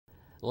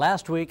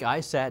Last week, I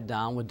sat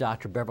down with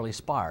Dr. Beverly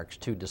Sparks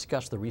to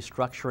discuss the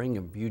restructuring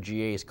of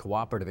UGA's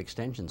Cooperative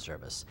Extension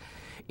Service.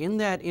 In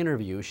that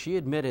interview, she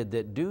admitted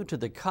that due to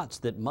the cuts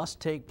that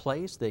must take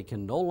place, they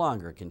can no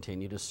longer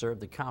continue to serve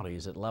the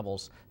counties at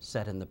levels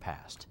set in the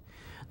past.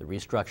 The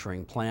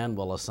restructuring plan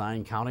will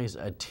assign counties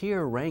a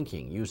tier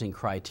ranking using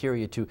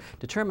criteria to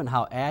determine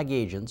how ag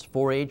agents,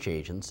 4-H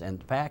agents,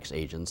 and PAX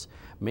agents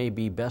may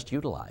be best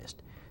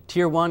utilized.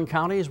 Tier 1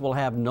 counties will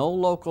have no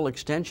local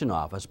extension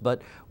office,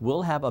 but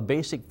will have a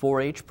basic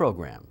 4-H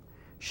program.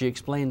 She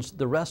explains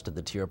the rest of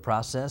the tier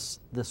process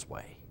this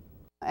way.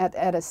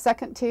 At a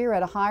second tier,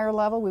 at a higher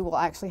level, we will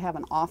actually have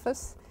an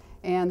office,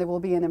 and there will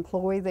be an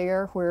employee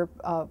there where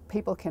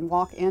people can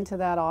walk into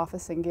that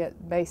office and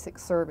get basic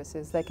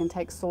services. They can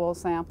take soil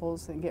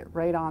samples and get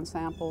radon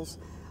samples,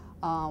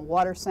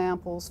 water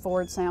samples,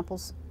 forage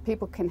samples.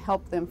 People can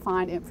help them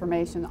find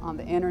information on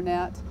the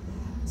internet.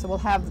 So we'll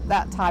have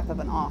that type of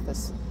an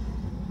office.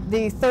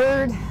 The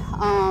third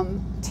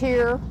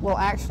tier will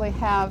actually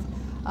have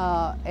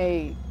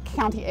a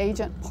county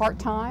agent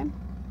part-time,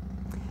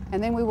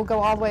 and then we will go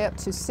all the way up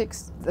to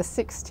the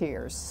six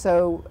tiers.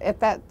 So at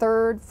that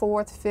third,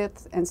 fourth,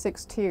 fifth, and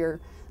sixth tier,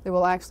 there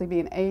will actually be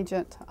an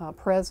agent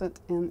present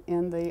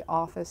in the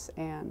office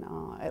and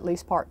at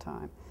least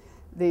part-time.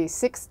 The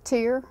sixth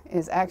tier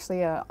is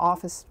actually an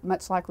office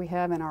much like we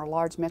have in our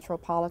large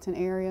metropolitan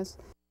areas.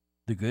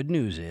 The good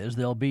news is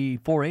there'll be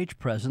 4-H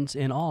presence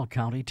in all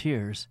county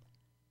tiers.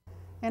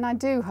 And I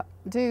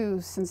do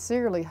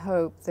sincerely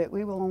hope that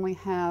we will only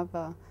have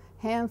a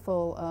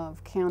handful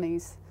of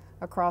counties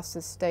across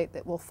the state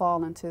that will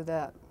fall into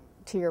that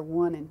tier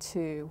 1 and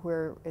 2,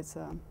 where it's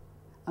a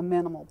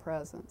minimal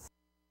presence.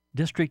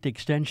 District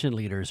extension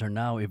leaders are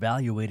now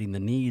evaluating the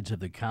needs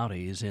of the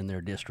counties in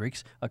their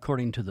districts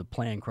according to the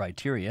plan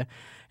criteria,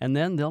 and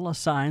then they'll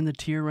assign the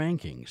tier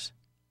rankings.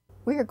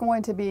 We are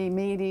going to be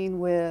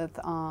meeting with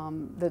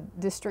the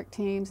district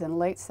teams in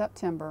late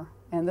September,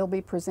 and they'll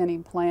be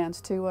presenting plans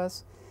to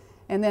us.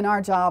 And then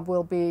our job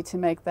will be to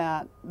make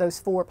those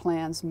 4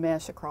 plans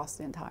mesh across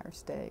the entire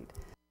state.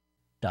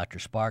 Dr.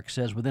 Sparks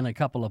says within a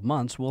couple of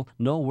months we'll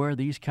know where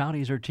these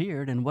counties are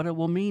tiered and what it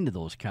will mean to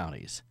those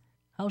counties.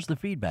 How's the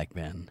feedback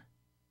been?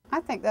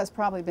 I think that's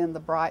probably been the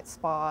bright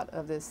spot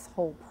of this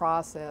whole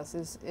process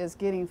is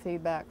getting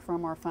feedback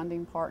from our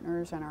funding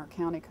partners and our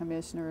county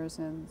commissioners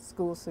and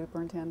school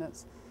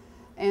superintendents,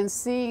 and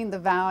seeing the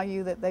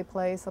value that they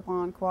place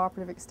upon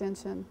cooperative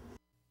extension.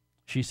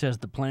 She says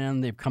the plan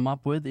they've come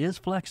up with is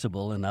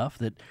flexible enough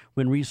that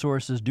when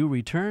resources do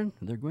return,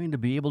 they're going to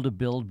be able to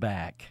build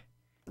back.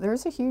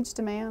 There's a huge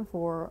demand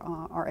for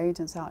our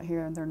agents out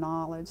here and their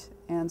knowledge,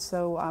 and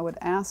so I would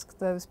ask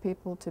those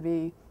people to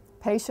be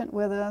patient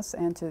with us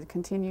and to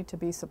continue to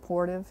be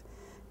supportive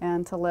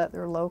and to let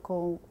their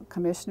local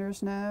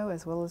commissioners know,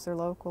 as well as their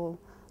local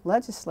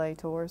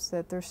legislators,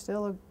 that there's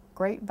still a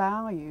great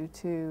value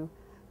to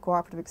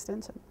cooperative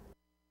extension.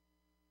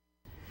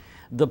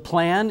 The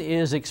plan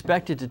is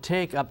expected to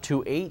take up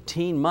to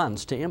 18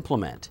 months to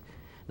implement.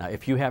 Now,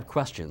 if you have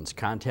questions,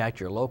 contact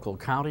your local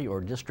county or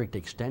district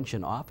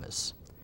extension office.